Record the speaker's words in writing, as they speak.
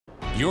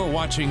You're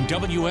watching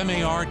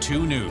WMAR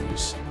 2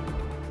 News.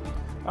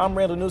 I'm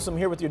Randall Newsom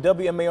here with your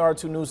WMAR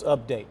 2 News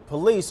update.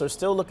 Police are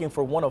still looking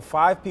for one of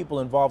 5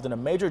 people involved in a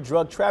major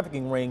drug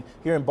trafficking ring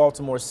here in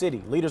Baltimore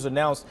City. Leaders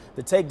announced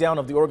the takedown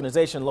of the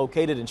organization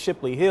located in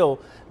Shipley Hill.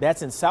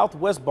 That's in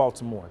southwest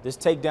Baltimore. This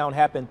takedown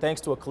happened thanks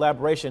to a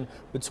collaboration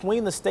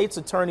between the state's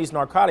attorney's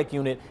narcotic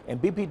unit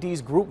and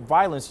BPD's group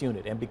violence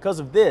unit. And because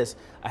of this,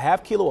 a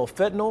half kilo of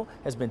fentanyl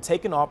has been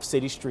taken off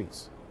city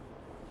streets.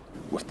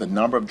 With the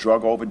number of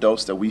drug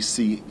overdose that we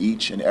see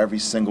each and every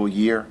single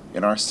year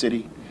in our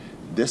city,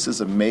 this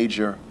is a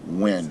major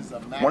win.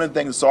 One of the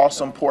things that's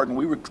also important,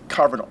 we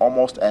recovered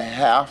almost a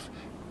half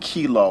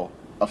kilo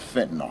of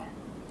fentanyl.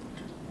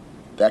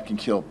 That can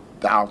kill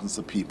thousands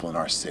of people in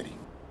our city.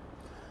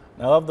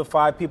 Now, of the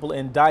 5 people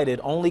indicted,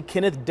 only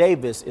Kenneth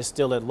Davis is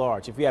still at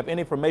large. If you have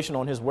any information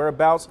on his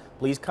whereabouts,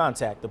 please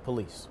contact the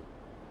police.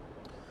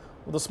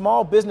 Well, the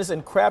small business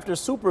and crafter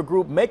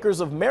supergroup Makers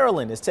of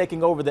Maryland is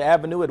taking over the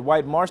avenue at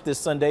White Marsh this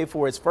Sunday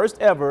for its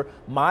first ever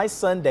My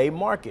Sunday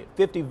Market.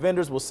 50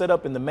 vendors will set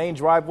up in the main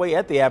driveway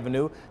at the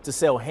avenue to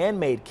sell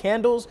handmade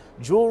candles,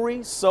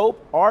 jewelry,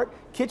 soap, art,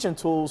 kitchen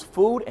tools,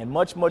 food, and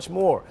much, much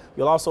more.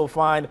 You'll also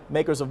find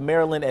Makers of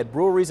Maryland at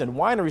breweries and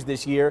wineries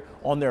this year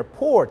on their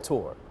Pour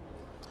Tour.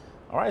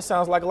 All right,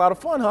 sounds like a lot of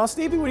fun, huh,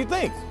 Stevie? What do you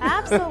think?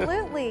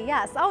 Absolutely,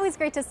 yes. Always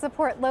great to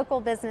support local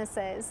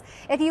businesses.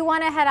 If you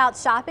want to head out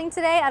shopping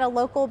today at a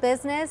local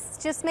business,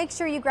 just make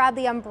sure you grab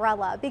the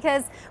umbrella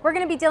because we're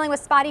going to be dealing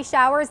with spotty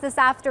showers this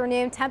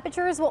afternoon.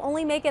 Temperatures will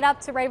only make it up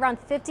to right around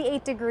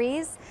 58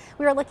 degrees.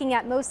 We are looking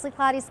at mostly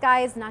cloudy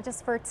skies, not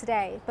just for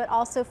today, but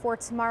also for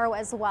tomorrow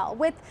as well,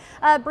 with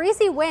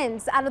breezy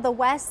winds out of the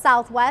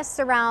west-southwest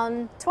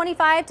around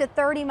 25 to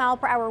 30 mile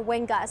per hour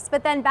wind gusts.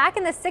 But then back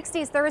in the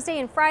 60s Thursday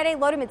and Friday,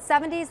 low to mid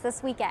 70s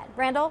this weekend.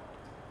 Randall?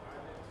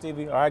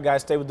 Stevie. All right,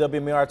 guys, stay with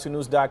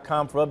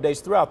WMAR2News.com for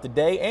updates throughout the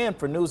day and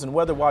for news and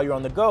weather while you're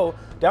on the go.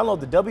 Download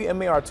the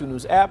WMAR2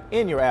 News app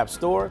in your app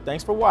store.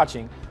 Thanks for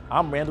watching.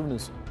 I'm Randall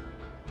Newsom.